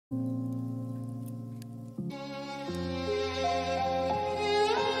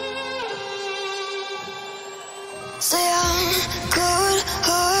Say I'm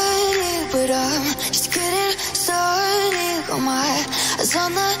good-hearted, but I'm just getting started. Got my eyes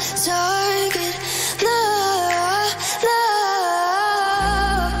on the target. No, no.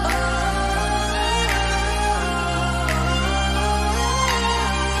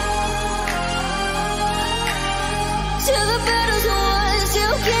 Till the battle's won,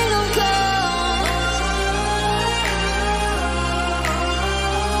 till kingdom come.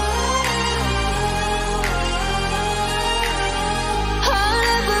 I'll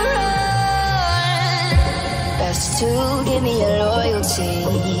never run. Best to give me your loyalty,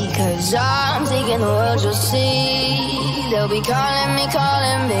 'cause I'm taking the world, you'll see. They'll be calling me,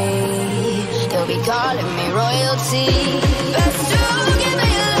 they'll be calling me royalty. Best to give me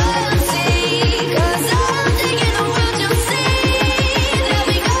your loyalty, 'cause I'm taking the world, you'll see. They'll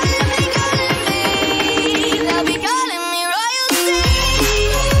be calling me, they'll be calling me royalty.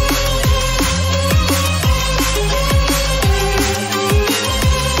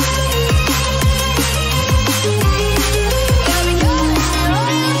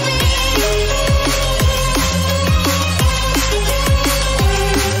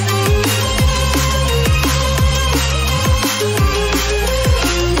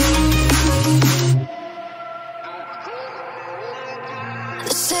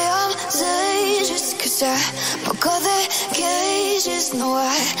 Say I'm dangerous, 'cause I broke all the cages. No, I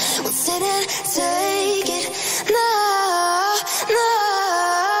won't sit and take it. No, no.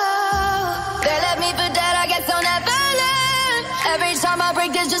 They left me for dead, I guess I'll never learn. Every time I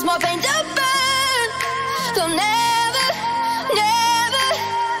break, there's just more pain to burn. They'll never, never,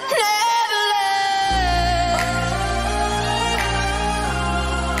 never learn.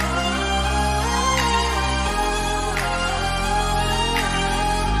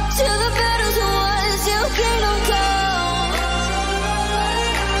 Till the battle's won, till kingdom come.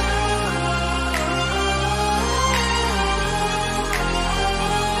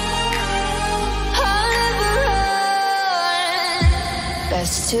 I'll never run.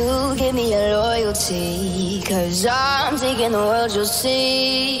 Best to give me your loyalty, 'cause I'm taking the world, you'll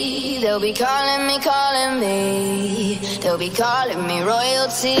see. They'll be calling me, they'll be calling me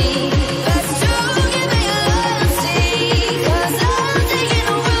royalty. Best to give me your loyalty, 'cause I'm taking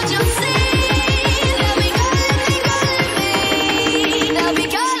the world, you'll see. They'll be calling me, they'll be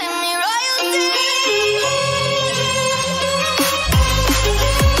calling me royalty.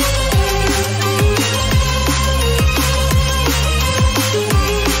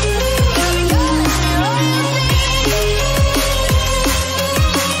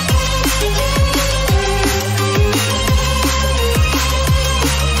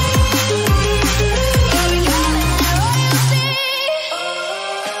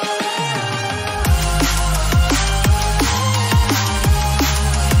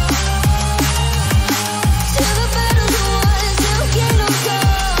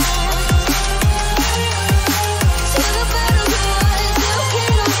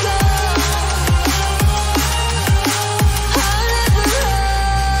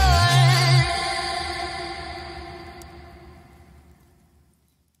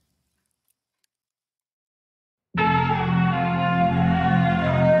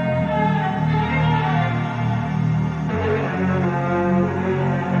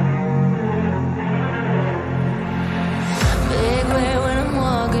 Big way when I'm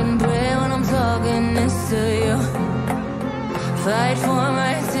walking, pray when I'm talking this to you. Fight for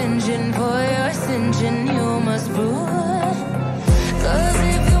my attention, for your ascension, you must prove. 'Cause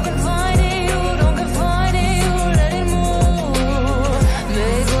if you can find it, you don't confine it, you let it move.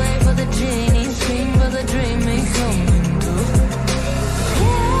 Make way for the genie, scream for the dream, may come true.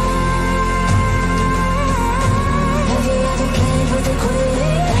 Have you ever played with the queen?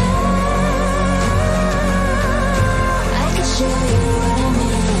 I can show you what I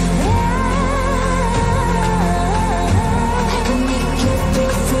mean. I can make you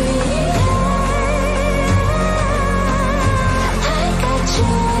break free.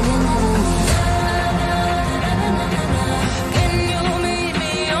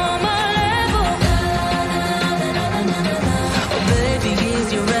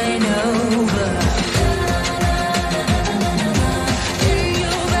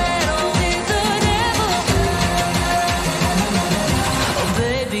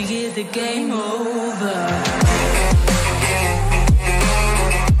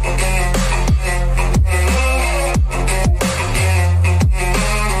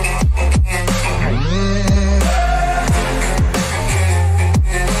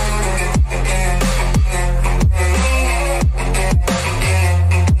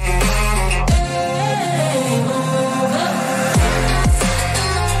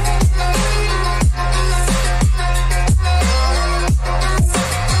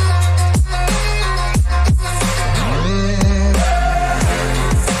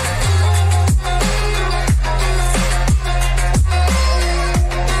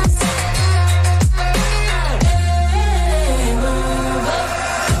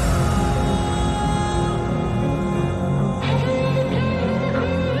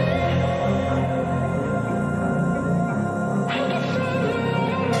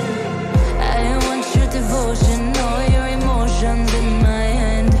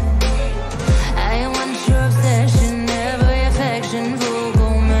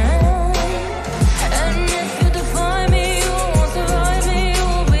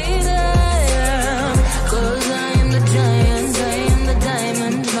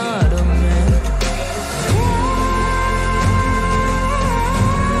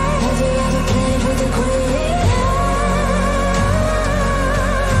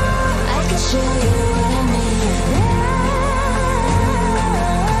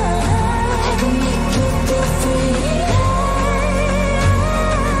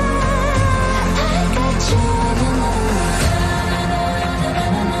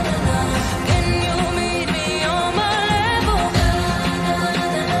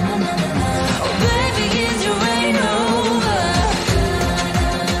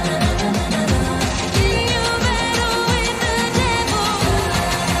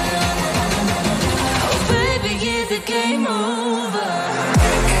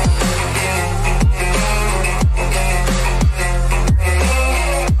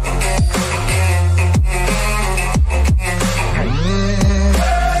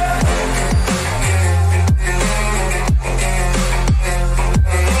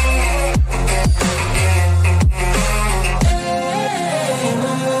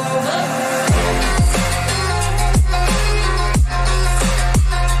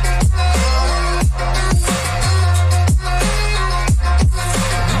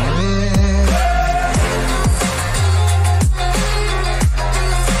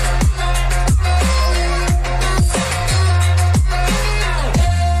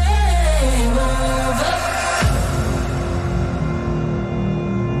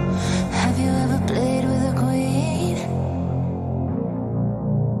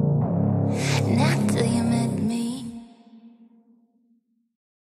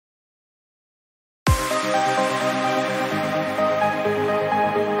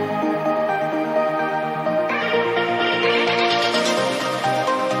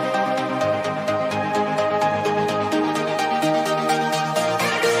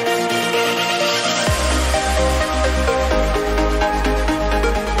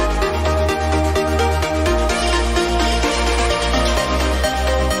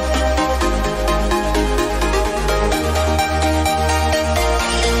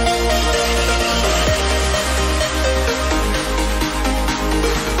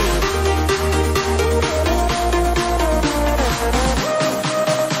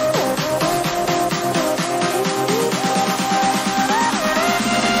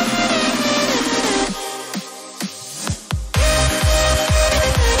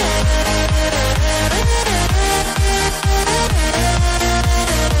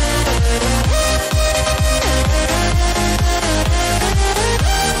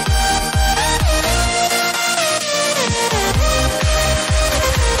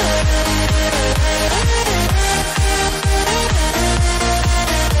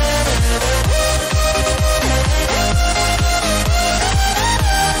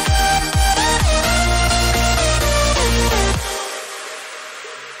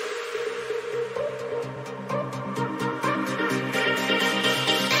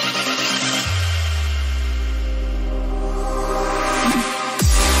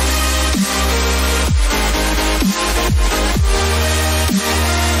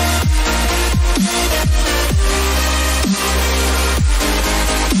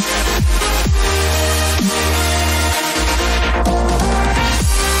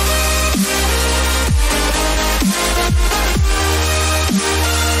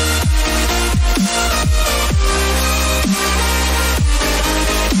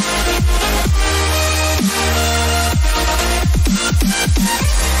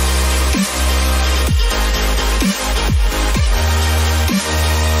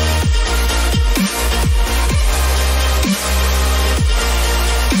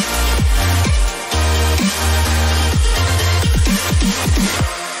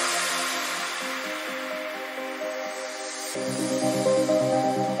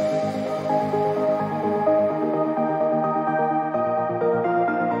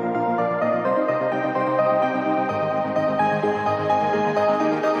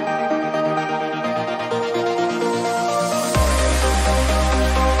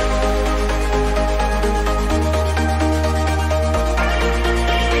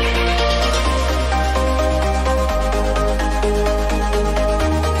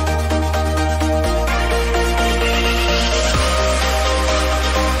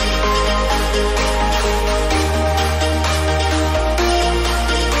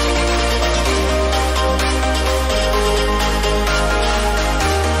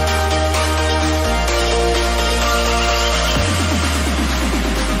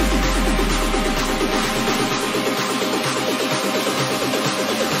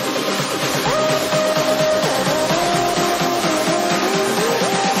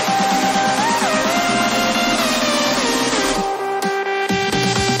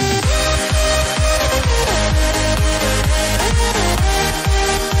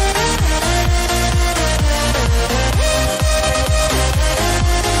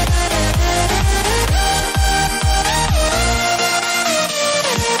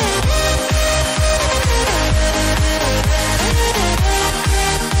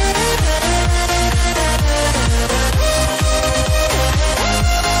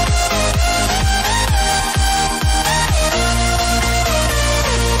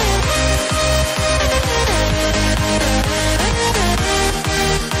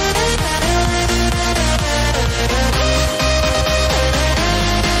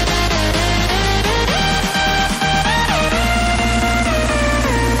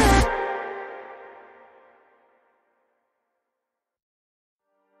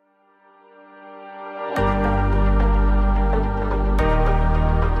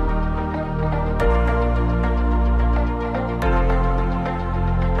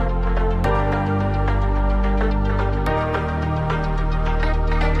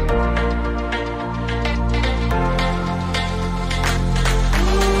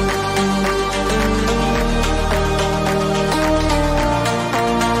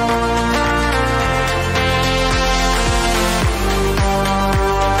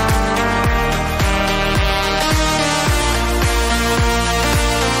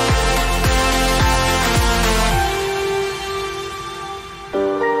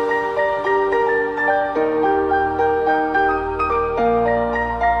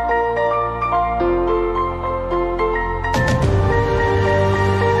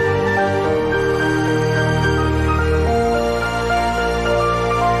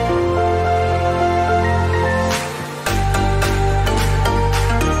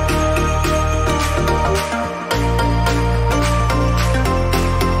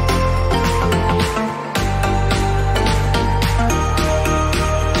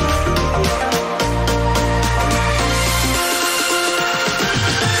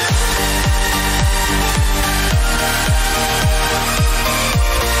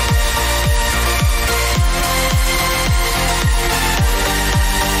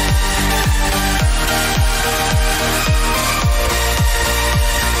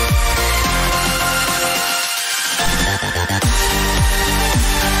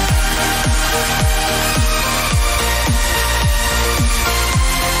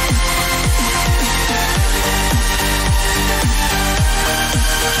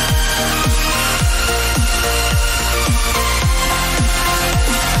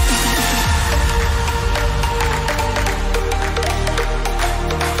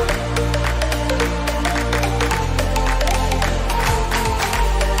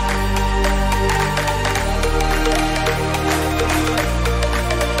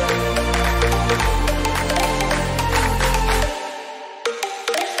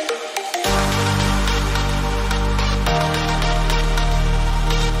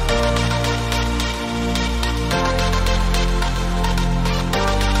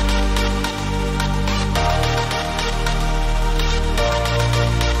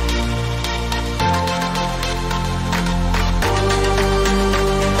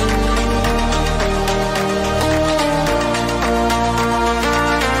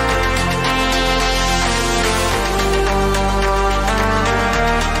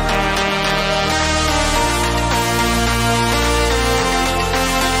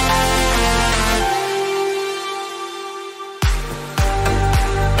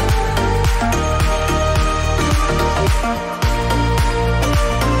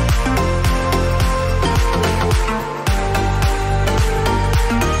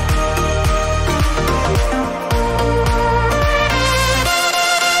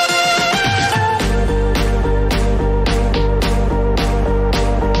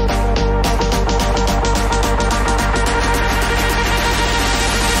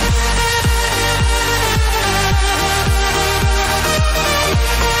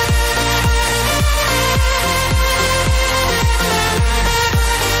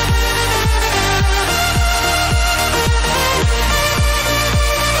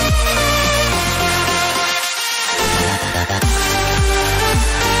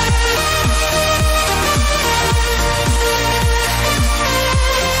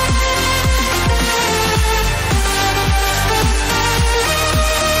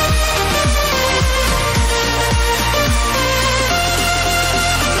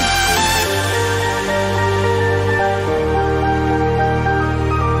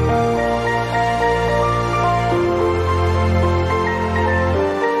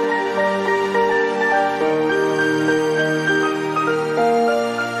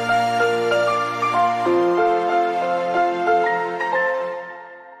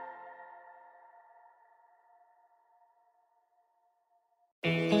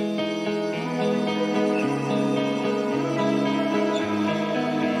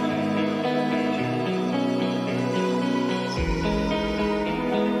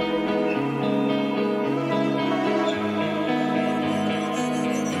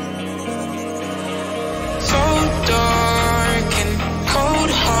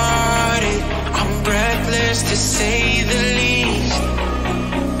 to say the least.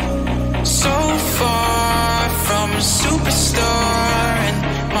 So far from a superstar, and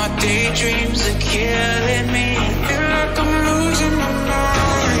my daydreams are killing me. Feel like I'm losing my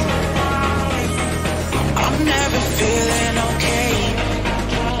mind. I'm never feeling okay.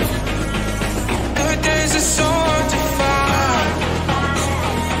 Good days are so hard to find.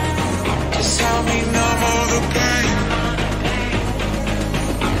 Just help me numb all the pain.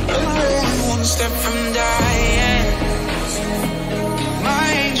 One step from dying. My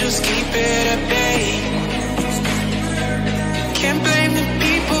angels keep it at bay. Can't blame the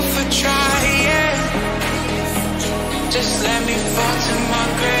people for trying. Just let me fall to my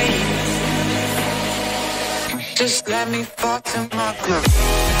grave. Just let me fall to my grave.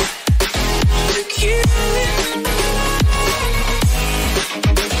 To kill it.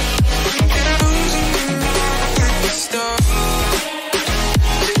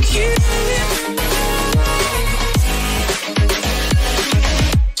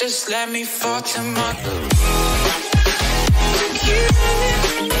 Just let me fall to my groove.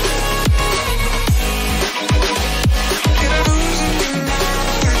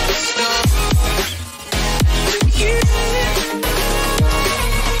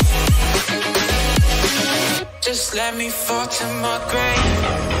 Just let me fall to my grave.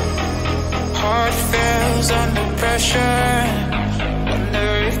 Heart fails under pressure. Wonder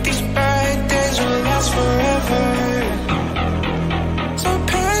if these bad days will last forever.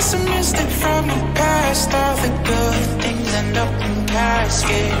 Pessimistic from the past, all the good things end up in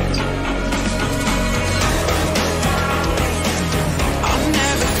caskets. I'm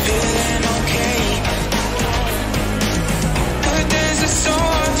never feeling okay. Good days are so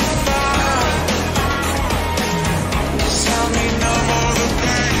hard to find. Just help me numb all the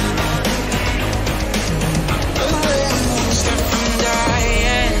pain. One step from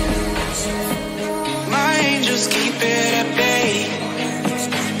dying. My angels keep it at bay.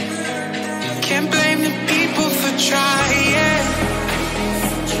 Can't blame the people for trying.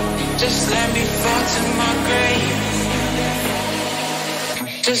 Just let me fall to my grave.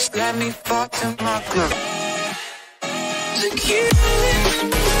 Just let me fall to my grave. To kill it.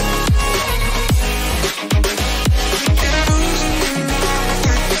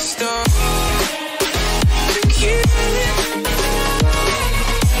 Stop. To kill it.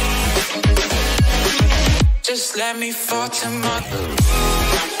 Just let me fall to my grave.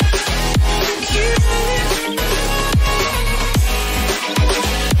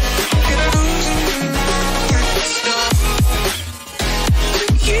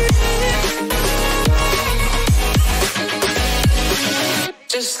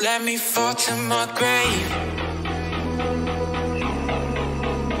 Just let me fall to my grave.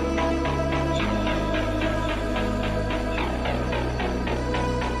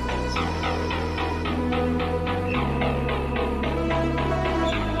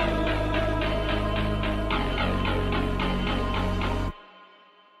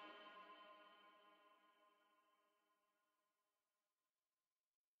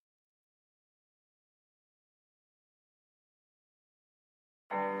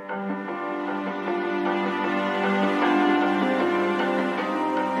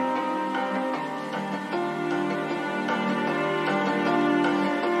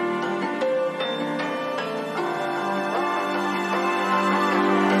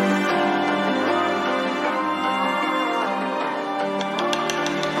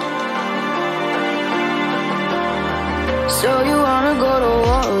 So you wanna go to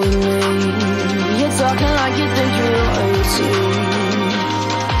war with me? You're talking like you think you're royalty.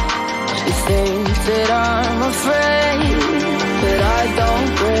 You think that I'm afraid, but I don't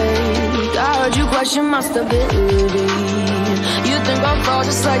break. I heard you question my stability. You think I'll fall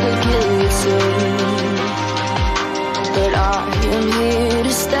just like a guillotine, but I am here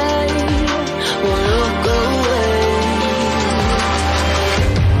to stay. Won't look away.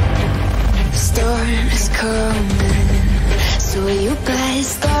 Storm is coming, so you better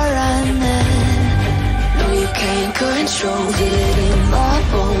start running. No, you can't control it in my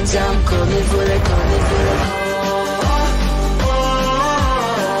bones. I'm coming for the, coming for the.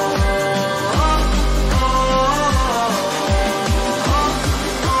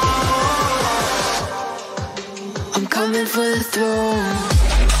 I'm coming for the throne.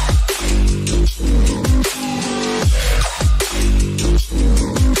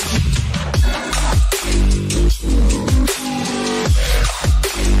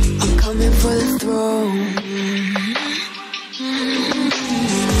 For the throne.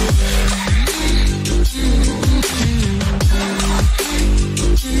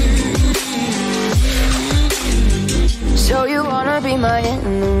 So you wanna be my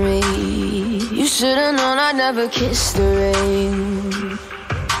enemy? You should've known I'd never never kiss the rain.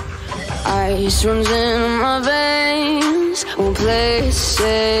 Ice runs in my veins, won't play it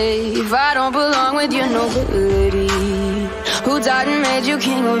safe. I don't belong with your nobility. Who died and made you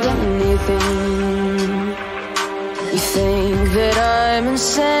king of anything? You think that I'm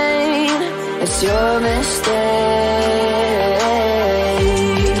insane, it's your mistake.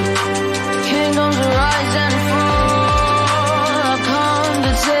 Kingdoms rise and fall, I've come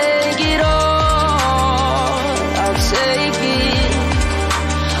to take it all. I'll take it,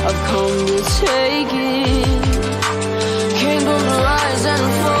 I've come to take it. Kingdoms rise and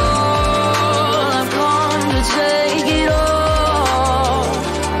fall, I've come to take it all.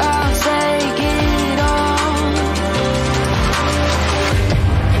 I'll take it all.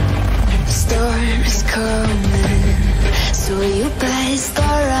 The storm is coming, so you better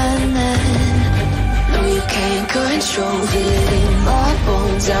start running. No, you can't control it in my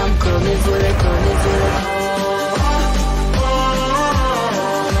bones. I'm coming for it, coming for it.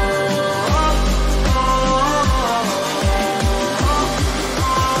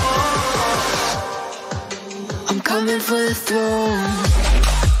 Coming for the throne.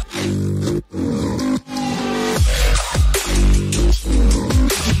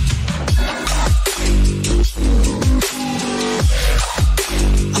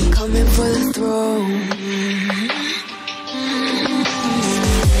 I'm coming for the throne.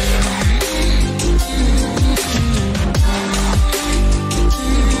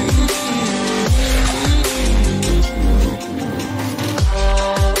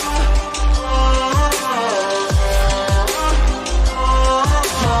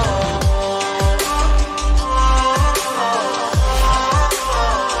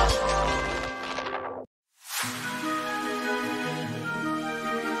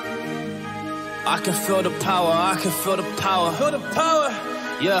 I can feel the power, I can feel the power. Feel the power.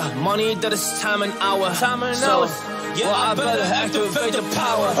 Yeah, money that is time and hour. Time and hour. Yeah, well, I better activate the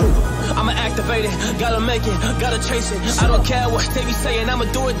power. I'ma activate it, gotta make it, gotta chase it. I don't care what they be saying, I'ma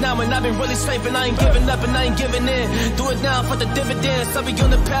do it now. And I've been really saving, I ain't giving up and I ain't giving in. Do it now for the dividends, I'll be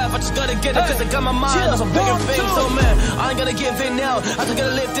on the path, I just gotta get it. Cause I got my mind on some bigger things. So man, I ain't gonna give in now, I just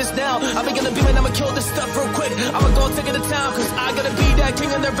gotta live this now. I be gonna be man, I'ma kill this stuff real quick. I'ma go take it to town, cause I gotta be that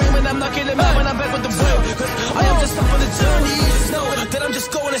king in the ring. When I'm knocking them out, when I'm back with the whip. Cause I am just up on the journey, you just know that I'm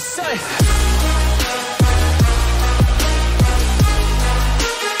just going insane.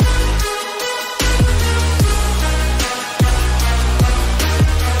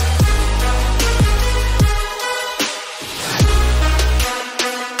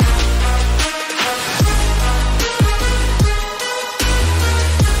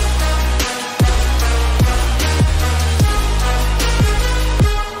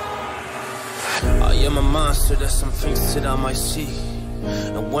 Monster, there's some things that I might see,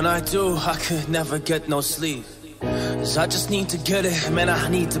 and when I do, I could never get no sleep. Cause I just need to get it, man, I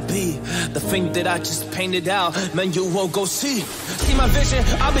need to be the thing that I just painted out, man, you won't go see. See my vision,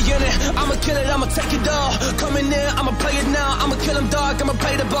 I'll be in it, I'ma kill it, I'ma take it all. Coming in, I'ma play it now, I'ma kill him dog, I'ma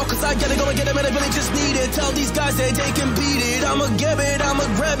play the ball. Cause I gotta go and get it, man, I really just need it. Tell these guys that they can beat it, I'ma give it, I'ma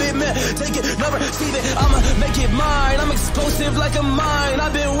grab it, man. Take it, never receive it, I'ma make it mine. I'm explosive like a mine,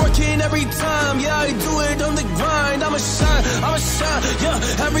 I've been working every time. Yeah, I do it on the grind, I'ma shine, yeah,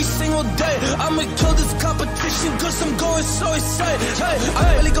 every single day. I'ma kill this competition cause I'm going so insane. Hey,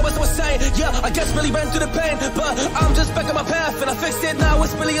 I really going so insane. Yeah, I guess really ran through the pain, but I'm just back on my path and I fixed it now.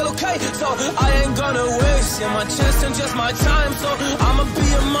 It's really okay. So I ain't gonna waste my chance and just my time. So I'ma be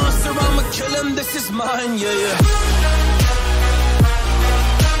a monster, I'ma kill him. This is mine. Yeah, yeah.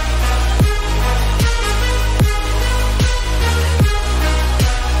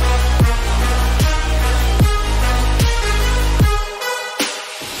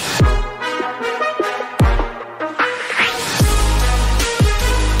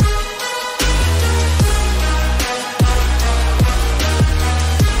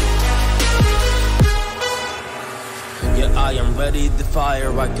 I am ready to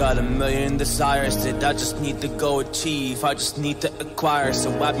fire. I got a million desires that I just need to go achieve. I just need to acquire. So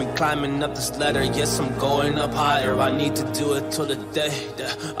I've been climbing up this ladder. Yes, I'm going up higher. I need to do it till the day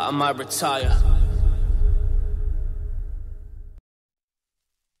that I might retire.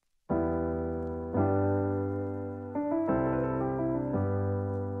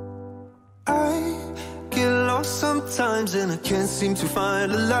 I get lost sometimes and I can't seem to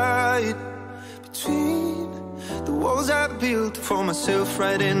find a light between the walls I built for myself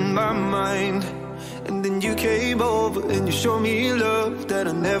right in my mind. And then you came over and you showed me love that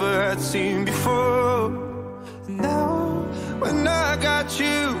I never had seen before. And now, when I got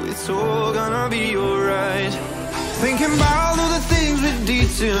you, it's all gonna be alright. Thinking about all the things we did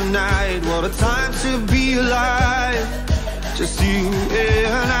tonight. What a time to be alive. Just you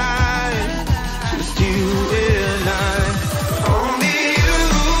and I, just you and I. Only you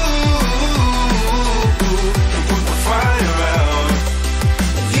can put the fire out.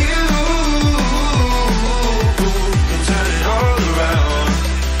 You can turn it all around.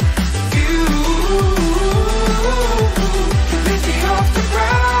 You can lift me off the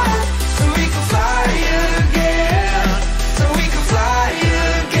ground, so we can fly again, so we can fly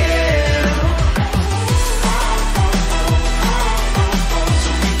again. So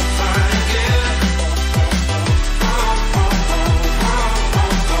we can fly again.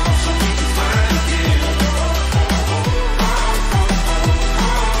 So we can fly again. So we can fly again.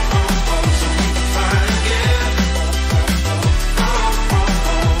 So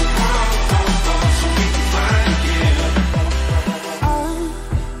we can fly again.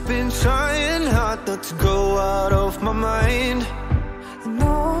 I've been trying hard not to go out of my mind. And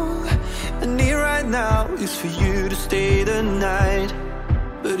all I need right now is for you to stay the night.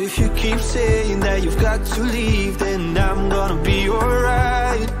 But if you keep saying that you've got to leave, then I'm gonna be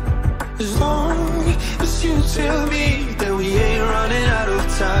alright. As long as you tell me that we ain't running out of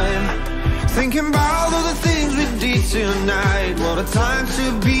time. Thinking about all the things we did tonight. What a time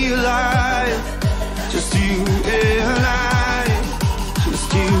to be alive. Just you and I,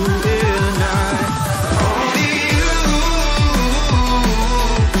 just you and I. Only you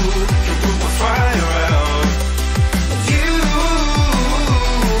can put the fire out. You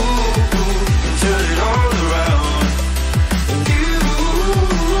can turn it all around. And you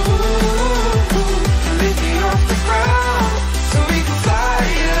can lift me off the ground, so we can fly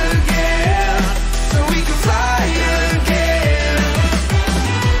again, so we can fly again. So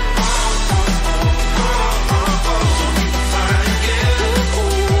we can fly again. So we can fly again.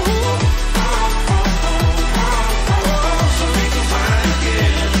 So we can fly again. So we can fly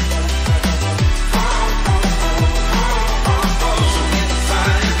again. We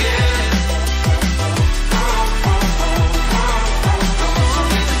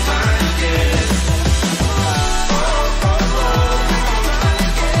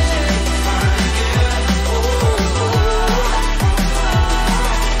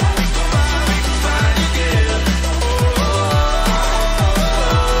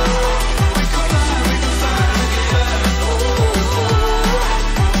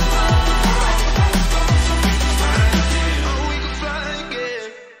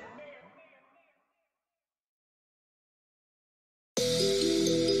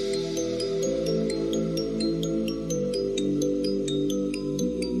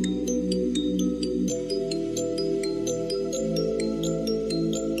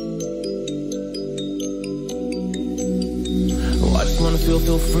fly again. Oh, I just wanna feel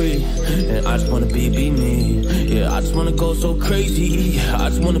free, and I just wanna be me. Yeah, I just wanna go so crazy. I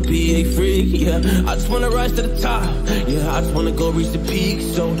just wanna be a freak. Yeah, I just wanna rise to the top. Yeah, I just wanna go reach the peak.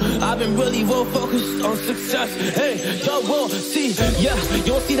 So I've been really well focused on success. Hey, y'all will see. Yeah,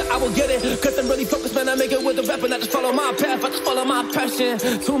 you won't see that I will get it, cause I'm really focused, man. I make it with the rap and I just follow my path. I just follow my passion.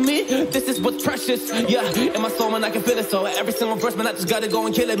 To me, this is what's precious. Yeah, in my soul, man, I can feel it. So every single verse, man, I just gotta go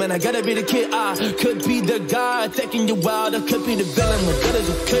and kill it, man. I gotta be the kid. I could be the guy taking you out. I could be the villain, what good as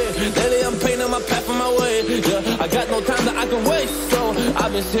a kid. Lately, I'm painting my path on my way. Yeah, I got no time that I can waste. So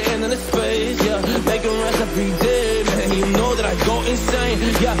I've been sitting in the space. Yeah, making rest every day, man. You know that I go insane.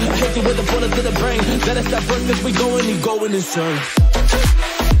 Yeah, I hit you with a bullet to the brain. Let us stop first, cause we going insane.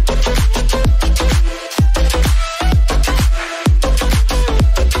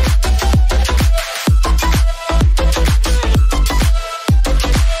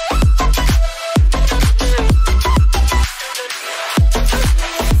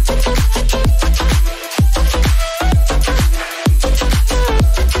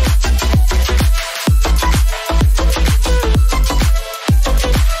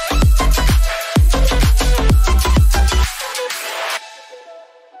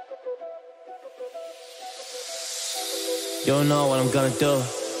 You don't know what I'm gonna do.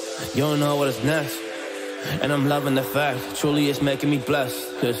 You don't know what is next. And I'm loving the fact, truly it's making me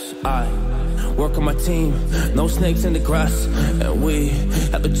blessed. Cause I work on my team, no snakes in the grass. And we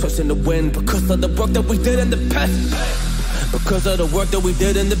have a trust in the wind because of the work that we did in the past. Because of the work that we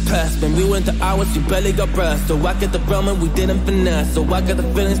did in the past. When we went to hours, you barely got breath. So I get the realm and we didn't finesse. So I got the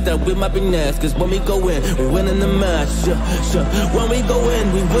feelings that we might be next. Cause when we go in, we win in the match. Sure. When we go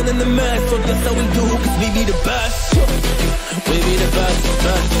in, we win in the match. So that's how we do, cause we be the best. We be the best,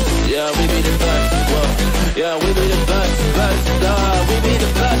 best. Yeah, we be the best. Whoa. Yeah, we be the best, best. We be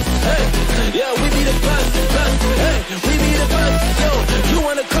the best. Hey, yeah, we be the best, best. Hey, we be the best. Yo, you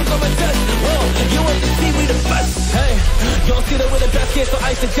wanna cook on a test? Whoa, you want to see we the best? Hey, you don't see that we're the best, kid.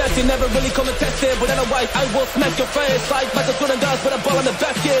 suggestion, never really come and test it. But otherwise, I will smack your face like Michael Jordan does with a ball in the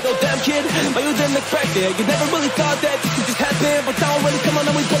basket. Oh damn kid, but you didn't expect it. You never really thought that this could just happen. But now I'm really coming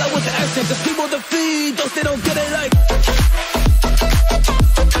on, we pull out with the essence. The people defeat, those they don't get it like.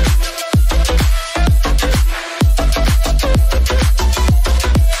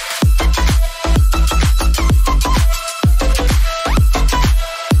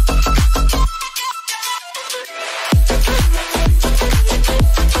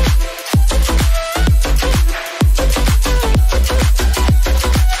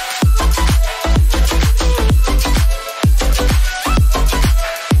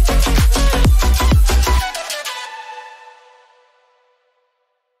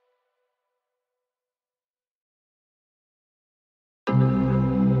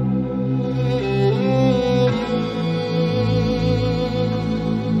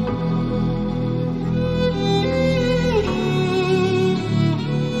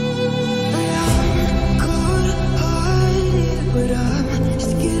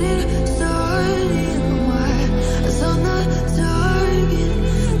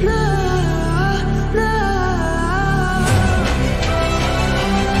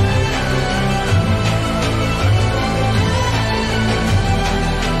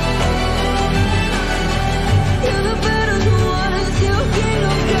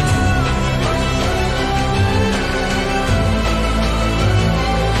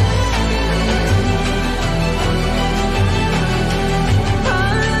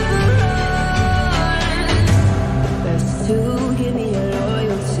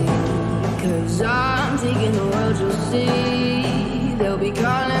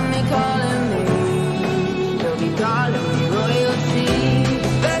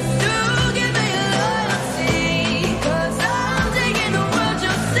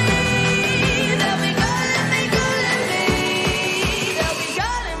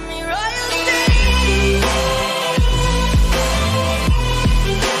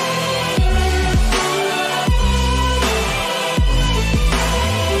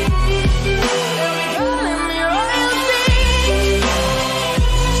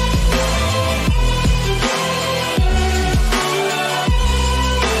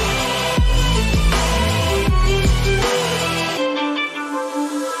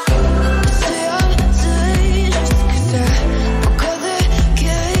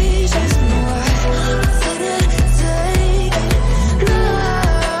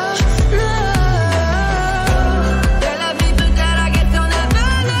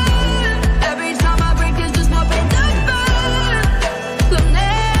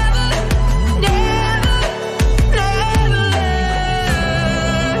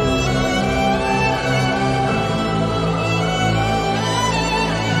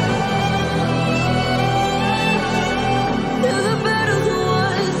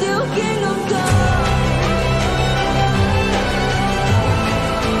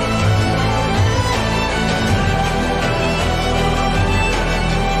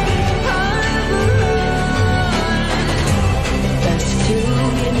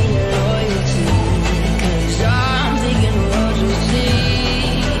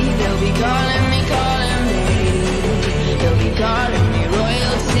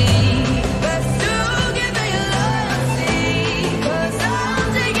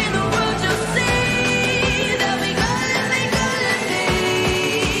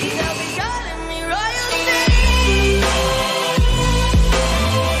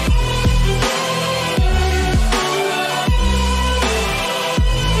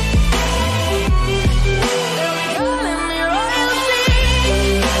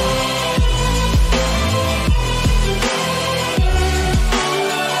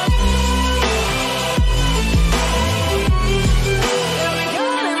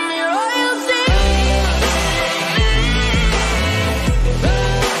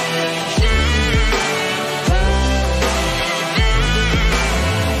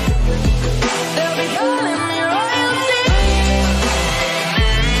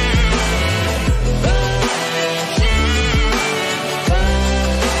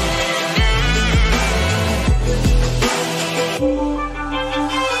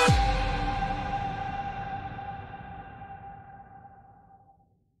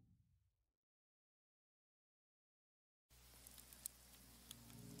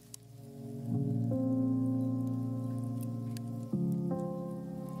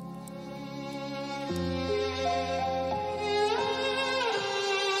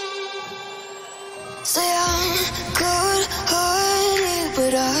 Say I'm good-hearted,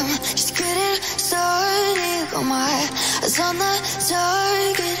 but I'm just getting started. Got my eyes on the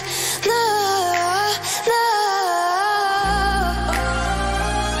target. No, no.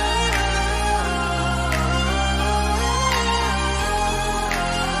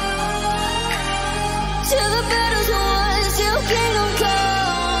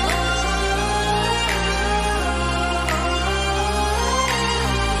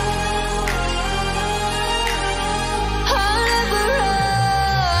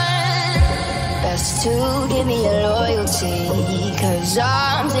 'cause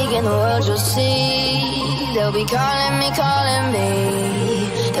I'm taking the world, you'll see. They'll be calling me, calling me.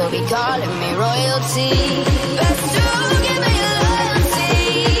 They'll be calling me royalty. Best to give me your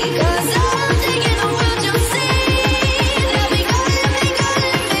loyalty, 'cause I'm taking the world, you'll see. They'll be calling me,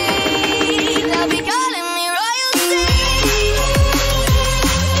 calling me. They'll be calling me royalty.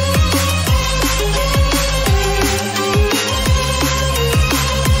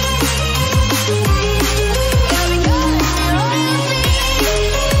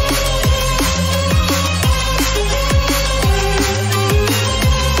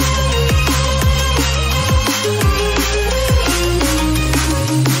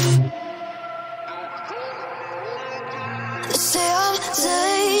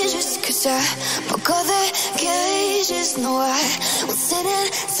 I broke all the cages, no, I won't sit and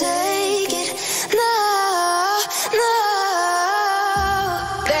take it. No, no.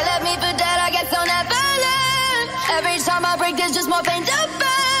 They left me for dead, I guess I'll never learn. Every time I break, there's just more pain to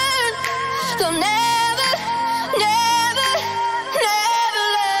burn. They'll never, never, never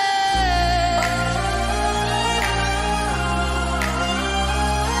learn.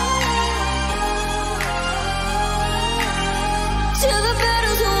 Till the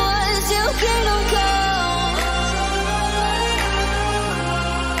battle's won, till kingdom come.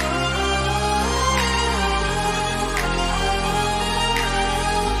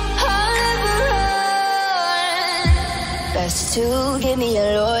 I'll never run. Best to give me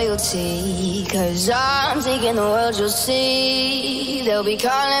your loyalty, 'cause I'm taking the world, you'll see. They'll be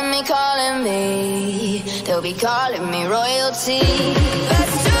calling me, calling me. They'll be calling me royalty.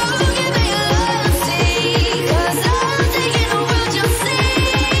 Best to give me your loyalty, 'cause I'm taking the world, you'll see.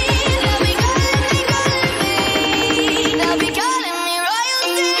 They'll be calling me, calling me. They'll be calling me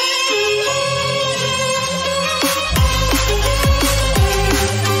royalty.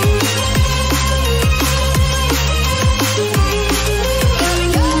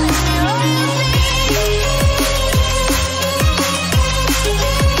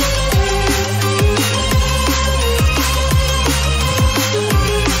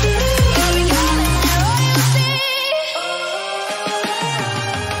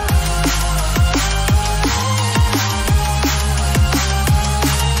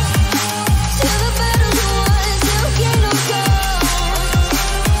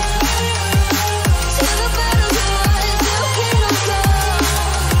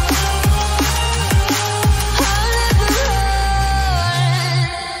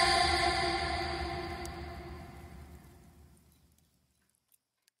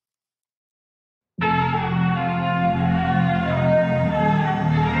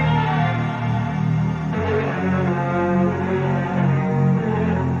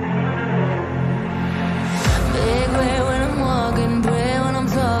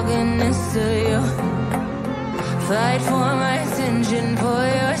 Fight for my ascension, for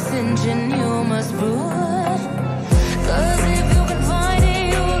your ascension, you must rule. 'Cause if you can find it,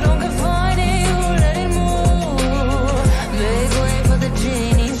 you don't confine it, you let it move. Make way for the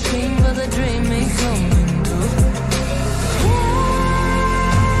genie, scream for the dream, may come true.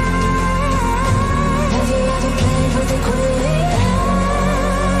 Have you ever played with the queen?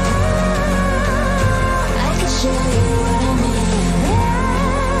 I can show you what I mean.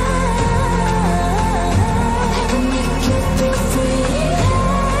 I can make you feel free.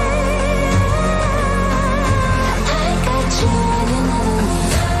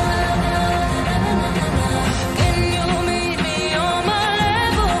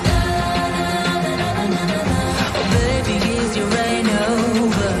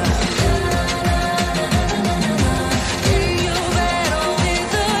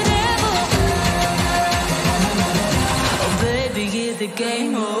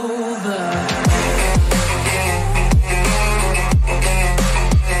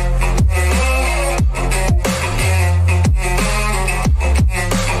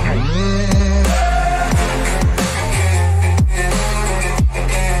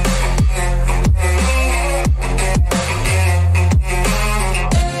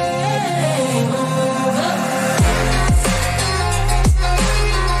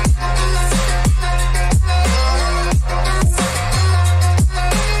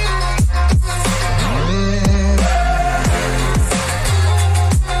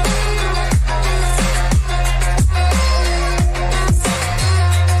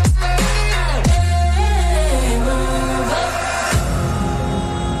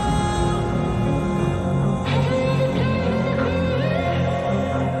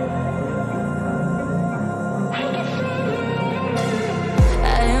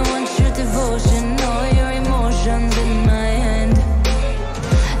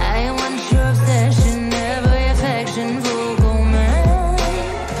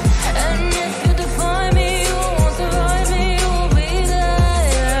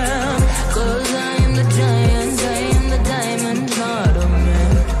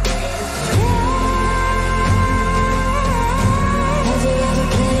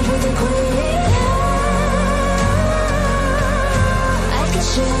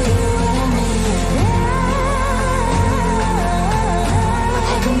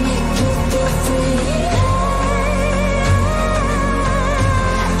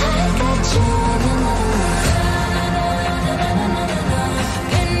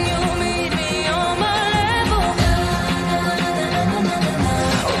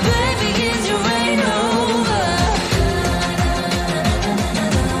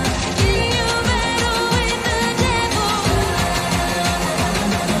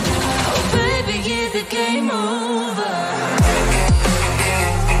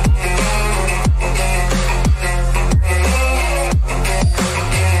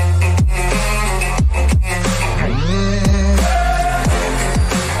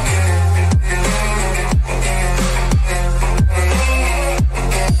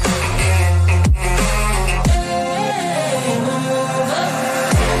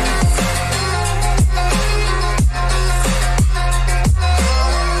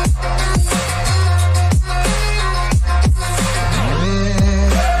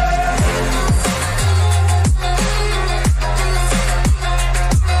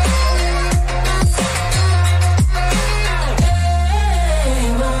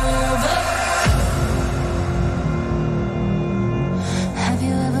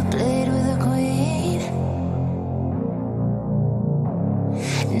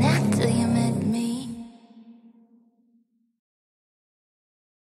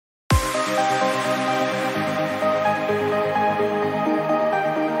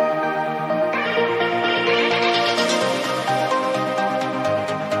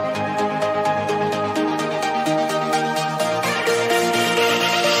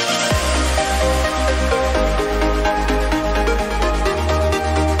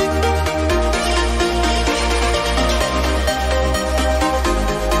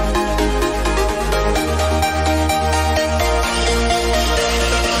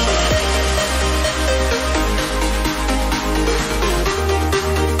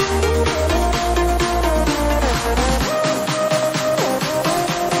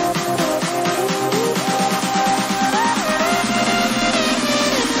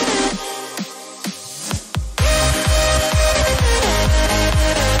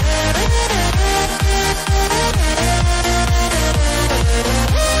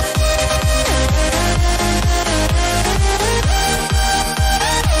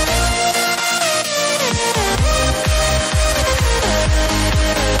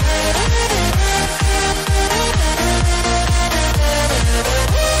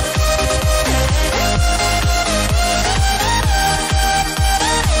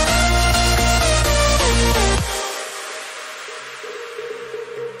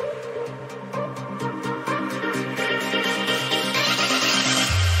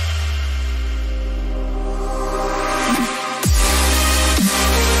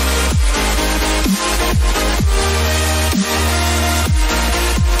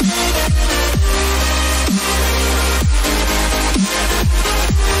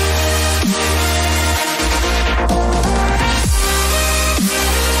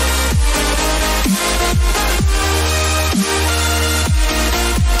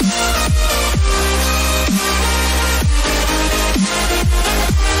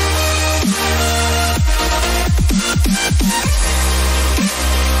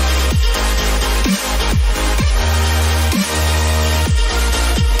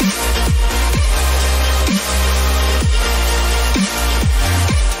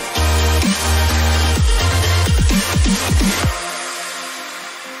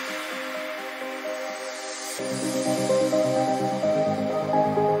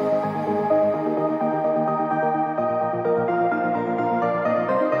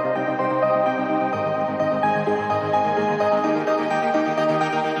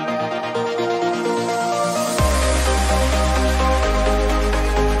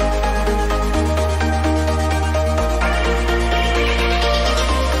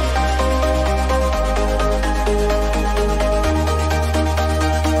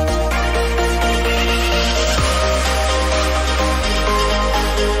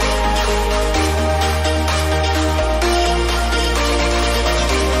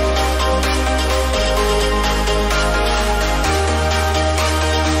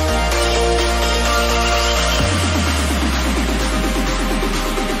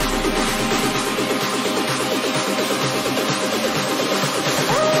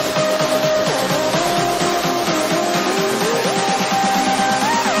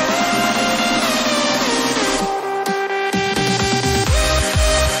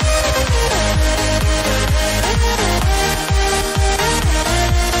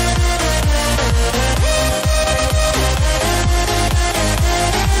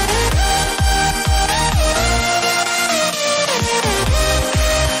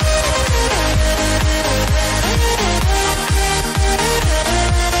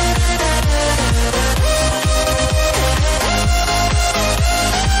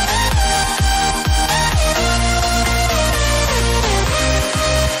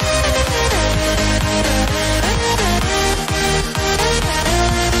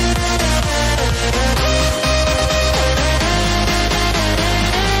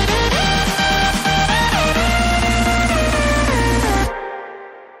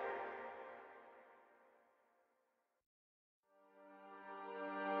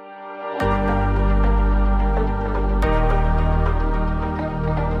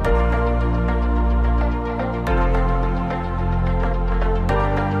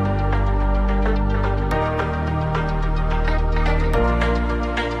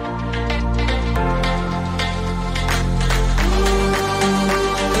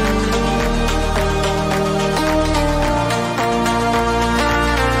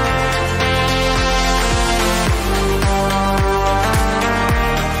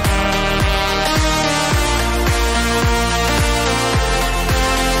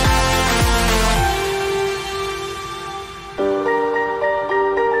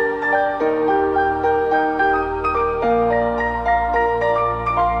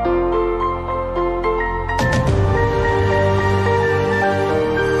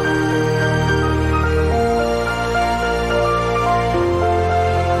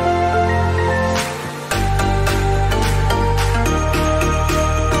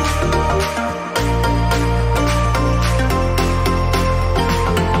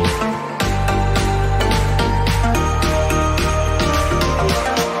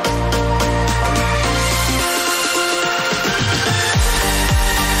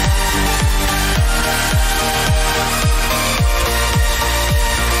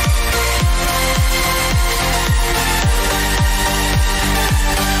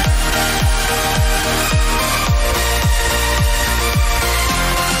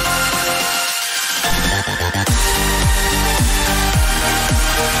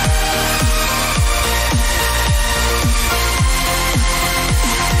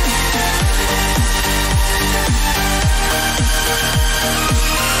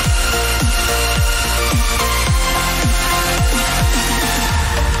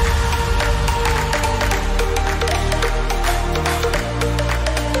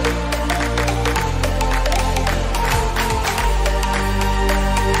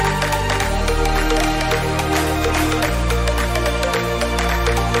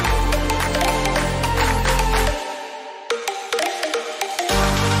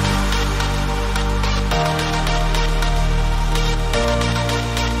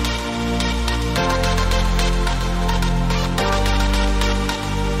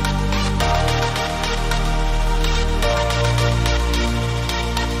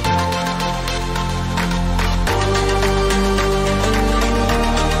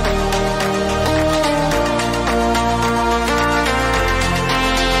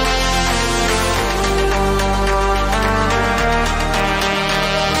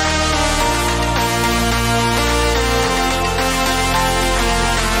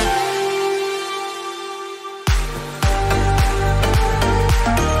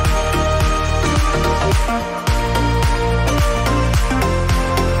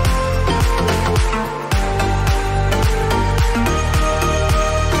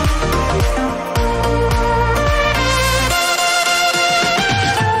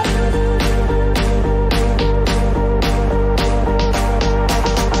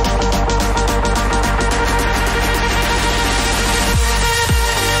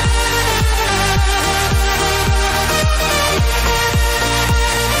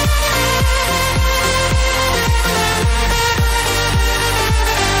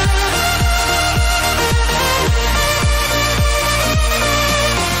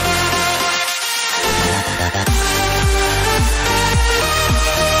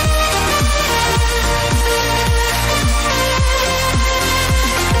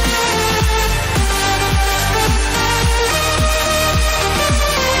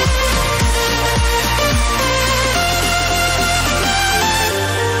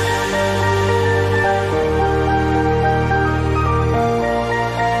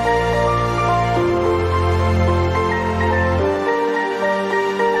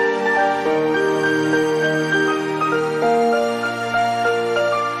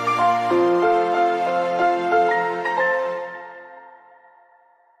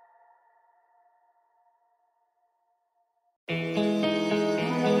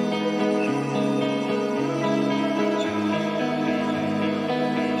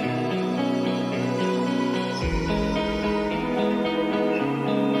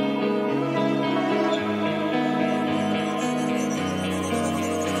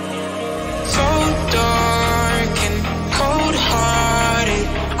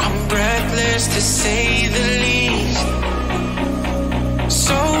 to say the least.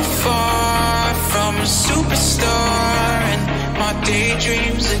 So far from a superstar, and my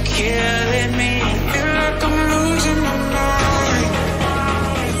daydreams are killing me. Feel like I'm losing my mind.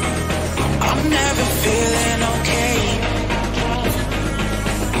 I'm never feeling okay,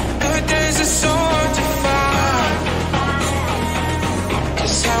 but there's a soul to find.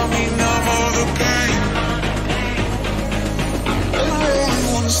 Just help me numb all the pain.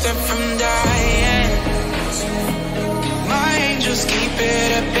 One step from dying, my angels keep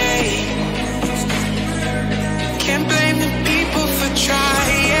it at bay. Can't blame the people for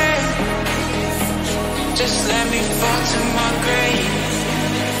trying. Just let me fall to my grave.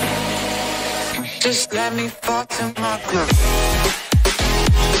 Just let me fall to my grave.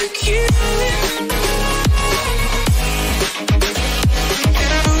 Look you.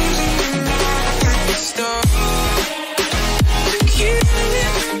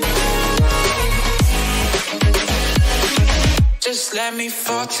 Just let me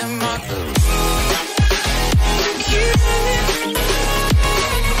fall to my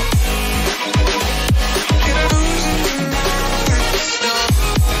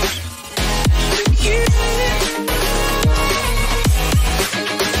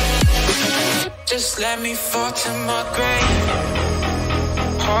Just let me fall to my grave.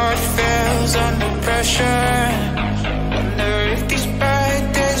 Heart fails under pressure. Wonder if these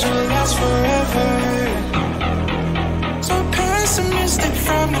bad days will last forever. So pessimistic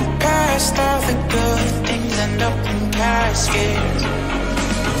from the past. All the good things end up in caskets.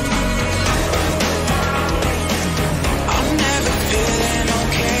 I'm never feeling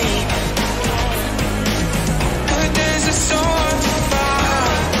okay, but there's a soul to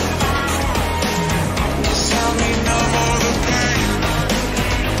find. Just help me numb all the pain.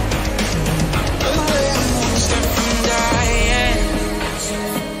 One step from dying,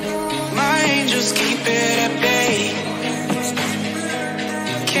 my angels keep it at bay.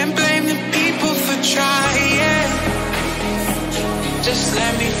 Can't blame the people for trying. Just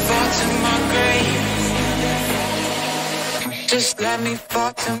let me fall to my grave. Just let me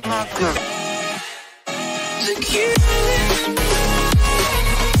fall to my grave. Look you.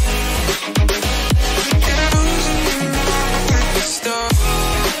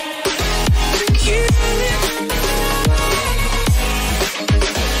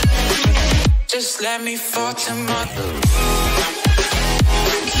 Just let me fall to my grave.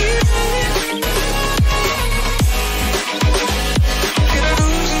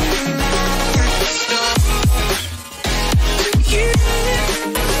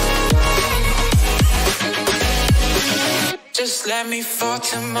 Just let me fall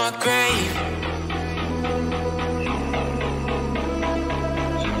to my grave.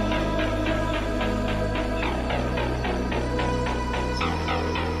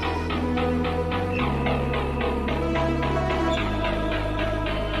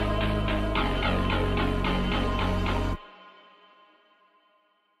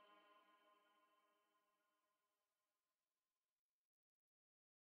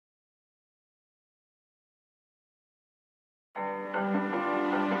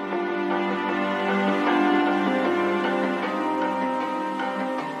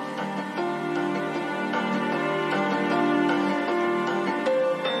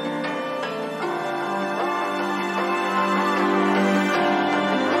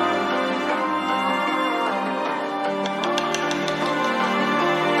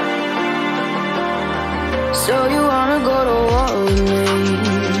 So you wanna go to war with me?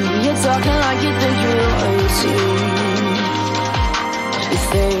 You're talking like you think you're royalty. You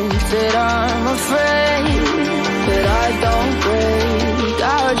think that I'm afraid, but I don't break.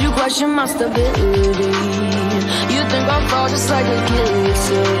 I heard you question my stability. You think I'll fall just like a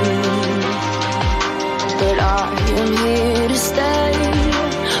guillotine, but I am here to stay.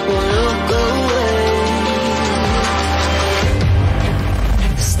 Won't look away.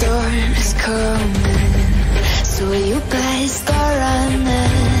 The storm is coming, so you better start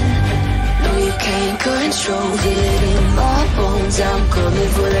running. No, you can't control it in my bones. I'm coming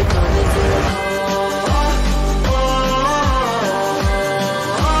for the, coming for the.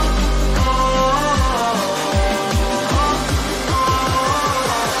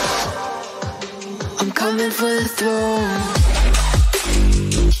 I'm coming for the throne.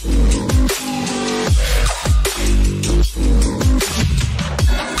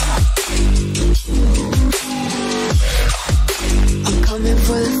 Coming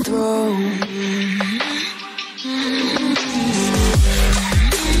for the throne.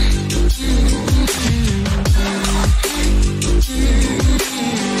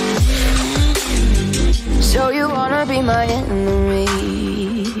 So you wanna be my enemy?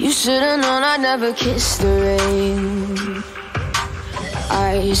 You Should've known I'd never kiss the rain.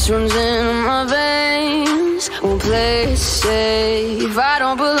 Ice runs in my veins. Won't play it safe. I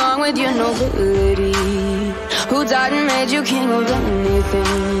don't belong with your nobility. Who died and made you king of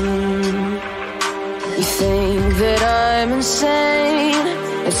anything? You think that I'm insane?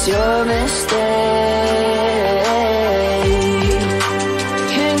 It's your mistake.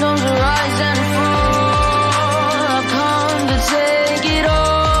 Kingdoms rise and fall. I've come to take it all.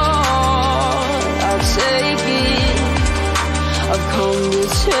 I'll take it. I've come to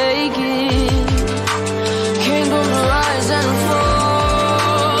take it. Kingdoms rise and fall.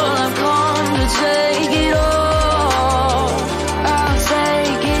 I've come to take it all. I'll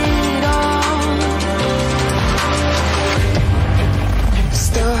take it all.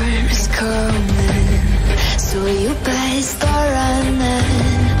 Storm is coming, so you better start running.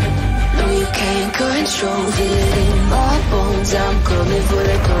 No, you can't control it in my bones. I'm coming for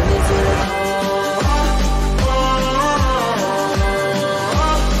the, coming for the.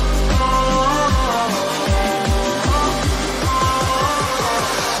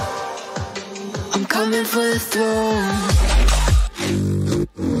 Coming for the throne.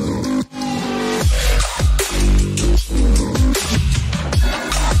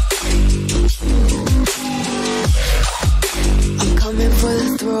 I'm coming for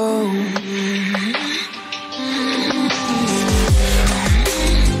the throne.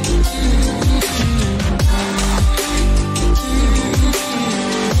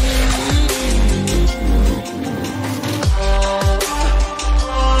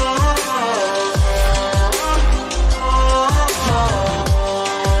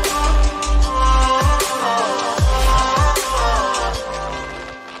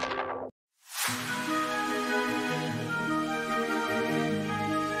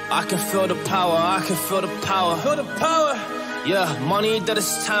 I can feel the power, I can feel the power. Feel the power. Yeah, money that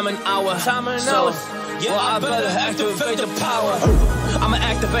is time and hour. Time and hours. Yeah, well, I better activate the power. I'ma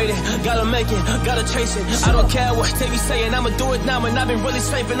activate it, gotta make it, gotta chase it. I don't care what they be saying, I'ma do it now. And I've been really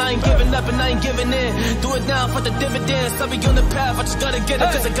saving, I ain't giving up and I ain't giving in. Do it now for the dividends, I'll be on the path, I just gotta get it.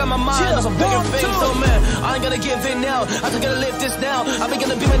 Cause I got my mind on some bigger things. So man, I ain't gonna give in now, I just gotta live this now. I be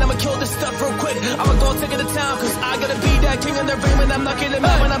gonna be when I'ma kill this stuff real quick. I'ma go take it to town, cause I gotta be that king in the ring. When I'm knocking them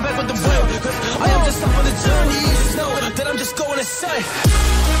out, when I'm back with the wheel. Cause I am just up for the journey, you just know that I'm just going insane.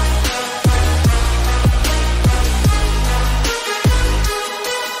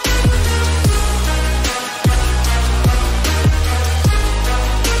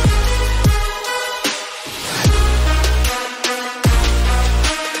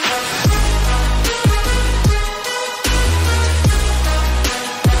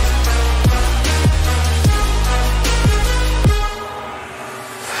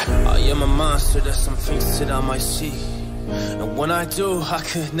 I'm a monster, there's some things that I might see. And when I do, I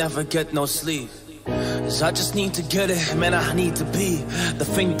could never get no sleep. Cause I just need to get it, man, I need to be the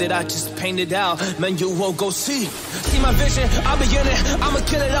thing that I just painted out, man, you won't go see. See my vision, I'll be in it, I'ma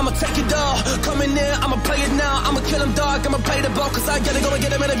kill it, I'ma take it all. Coming in, I'ma play it now, I'ma kill him dog, I'ma play the ball. Cause I gotta go and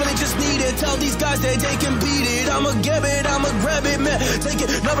get it, man, I really just need it. Tell these guys that they can beat it, I'ma give it, I'ma grab it, man. Take it,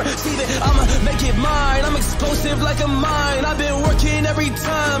 never receive it, I'ma make it mine. I'm explosive like a mine, I've been working every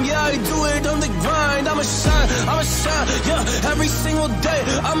time. Yeah, I do it on the grind, I'ma shine, yeah, every single day.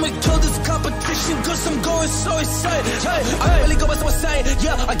 I'ma kill this competition cause I'm going so insane. Hey, I really go by someone saying,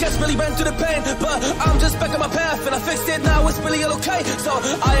 yeah, I guess really ran through the pain, but I'm just back on my path and I fixed it now, it's really okay. So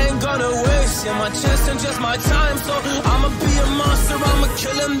I ain't gonna waste my chance and just my time. So I'ma be a monster, I'ma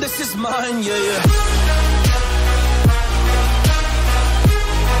kill him, this is mine, yeah, yeah.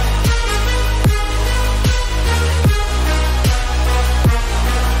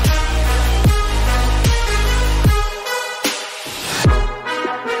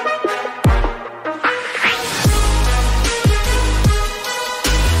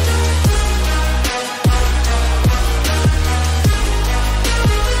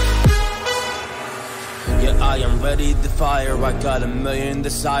 I am ready to fire, I got a million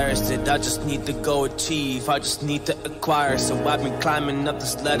desires that I just need to go achieve, I just need to acquire. So I've been climbing up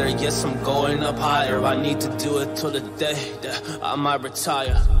this ladder, yes I'm going up higher. I need to do it till the day that I might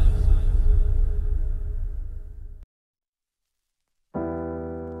retire.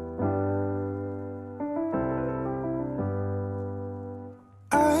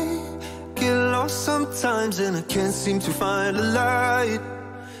 I get lost sometimes and I can't seem to find a light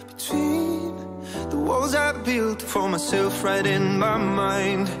between the walls I built for myself right in my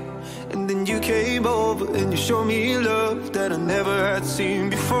mind. And then you came over and you showed me love that I never had seen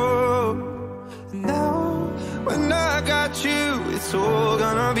before. And now, when I got you, it's all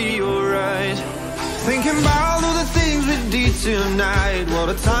gonna be alright. Thinking about all the things we did did tonight. What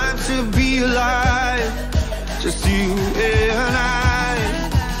a time to be alive. Just you and I,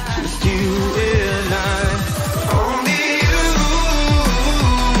 just you and I. Only you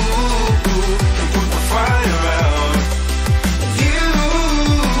can put the fire out. You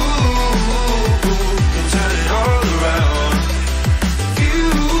can turn it all around. You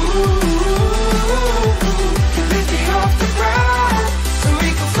can lift me off the ground, so we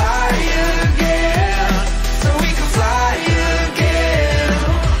can fly again, so we can fly again.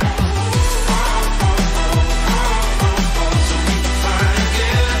 So we can fly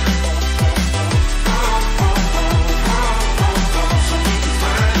again. So we can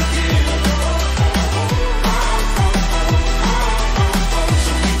fly again. So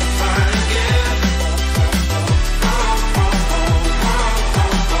we can fly again.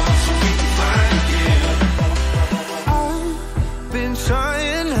 So we can fly again. I've been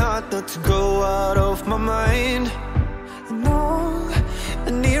trying hard not to go out of my mind. And all I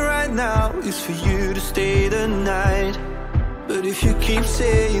need right now is for you to stay the night. But if you keep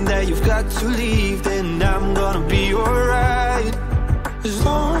saying that you've got to leave, then I'm gonna be alright. As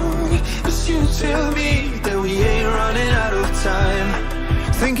long as you tell me that we ain't running out of time.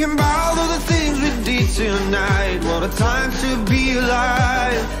 Thinking about all the things we did tonight. What a time to be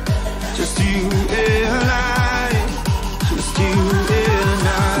alive. Just you and I, just you and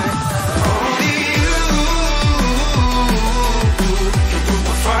I. Only you can put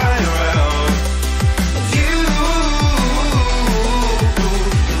the fire out. You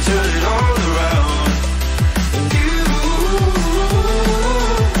can turn it all around. You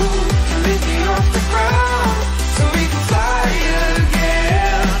can lift me off the ground, so we can fly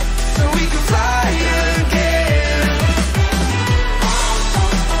again, so we can fly again. So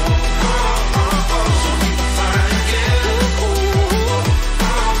we can fly again. So we can fly again.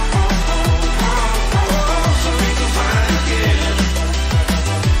 So we can fly again. So we can fly again.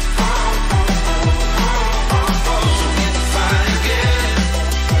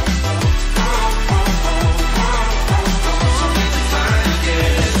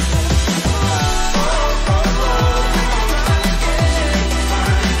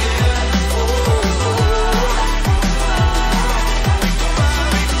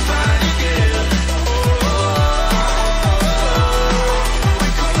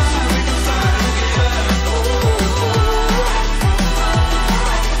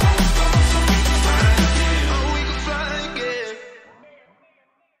 We can fly again.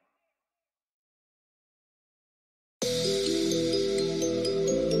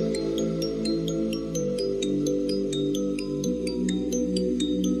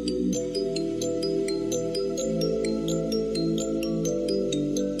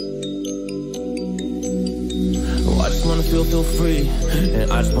 Oh, I just wanna feel free,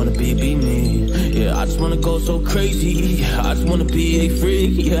 and I just wanna be me. Yeah, I just wanna go so crazy. I just wanna be a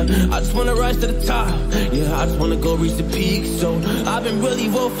freak. Yeah, I just wanna rise to the top. Yeah, I just wanna go reach the peak. So I've been really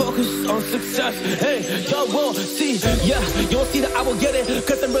well focused on success. Hey, y'all will see. Yeah, you won't see that I will get it,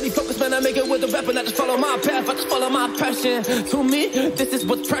 cause I'm really focused, man. I make it with the rap and I just follow my path. I just follow my passion. To me, this is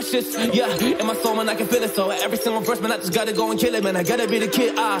what's precious. Yeah, in my soul, man, I can feel it. So every single verse, man, I just gotta go and kill it, man. I gotta be the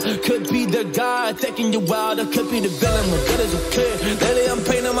kid. I could be the guy taking you wild, I could be the villain. What good is a kid? Lately I'm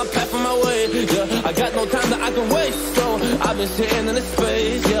painting my path on my way. Yeah, I got no time that I can waste. So I've been sitting in the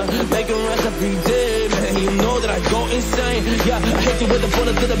space, yeah, making rest every day, man. You know that I go insane. Yeah, I hit you with a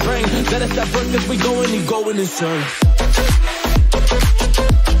bullet to the brain. Let us stop first, cause we going insane.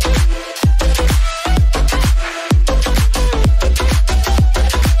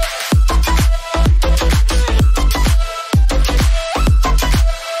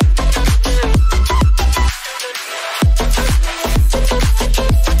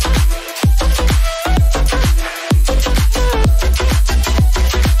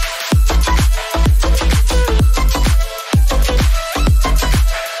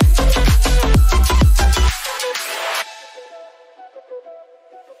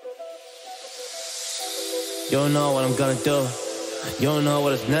 You don't know what I'm gonna do. You don't know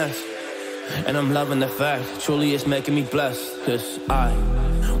what is next. And I'm loving the fact, truly it's making me blessed. Cause I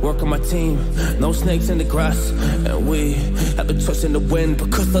work on my team, no snakes in the grass. And we have been trusting the wind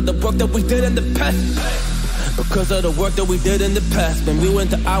because of the work that we did in the past. Because of the work that we did in the past. When we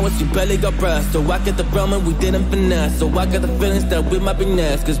went to hours, you barely got breath. So I get the realm and we didn't finesse. So I got the feelings that we might be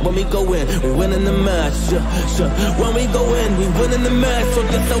next. Cause when we go in, we win in the match. When we go in, we win in the match. So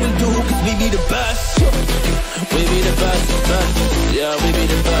that's how we do, cause we be the best. We be the best, best. Yeah, we be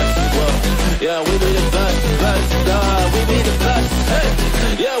the best. Whoa. Yeah, we be the best, best. We be the best. Hey,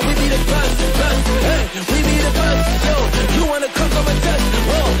 yeah, we be the best, best. Hey, we be the best. Yo, you wanna come from a test?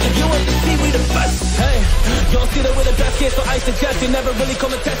 Whoa, you want to see we the best? Hey, yo, see that we're the best kid, so I suggest you never really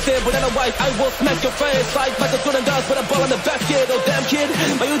come and test it. But otherwise, I will smack your face like Michael Jordan does with a ball in the basket. Oh damn kid,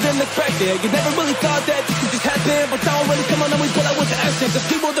 but you didn't expect it. You never really thought that this could just happen. But now already come on and we pull out with the action. Cause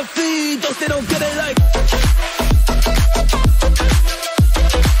people defeat those they don't get it like.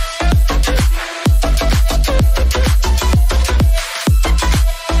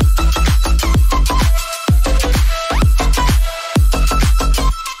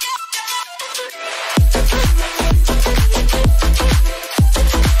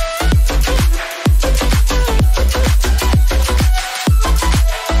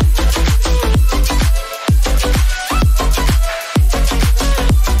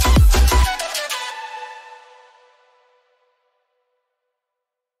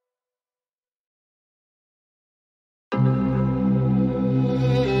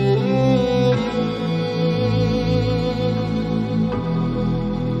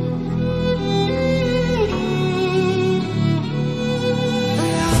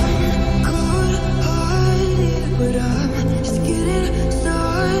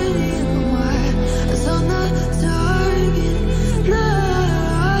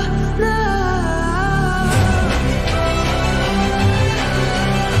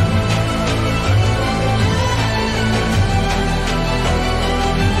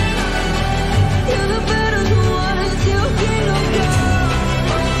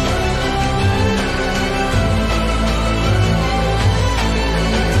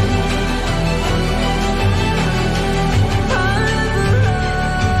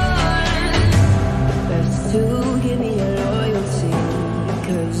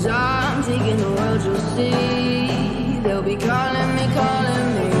 Taking the world, you'll see. They'll be calling me, calling me.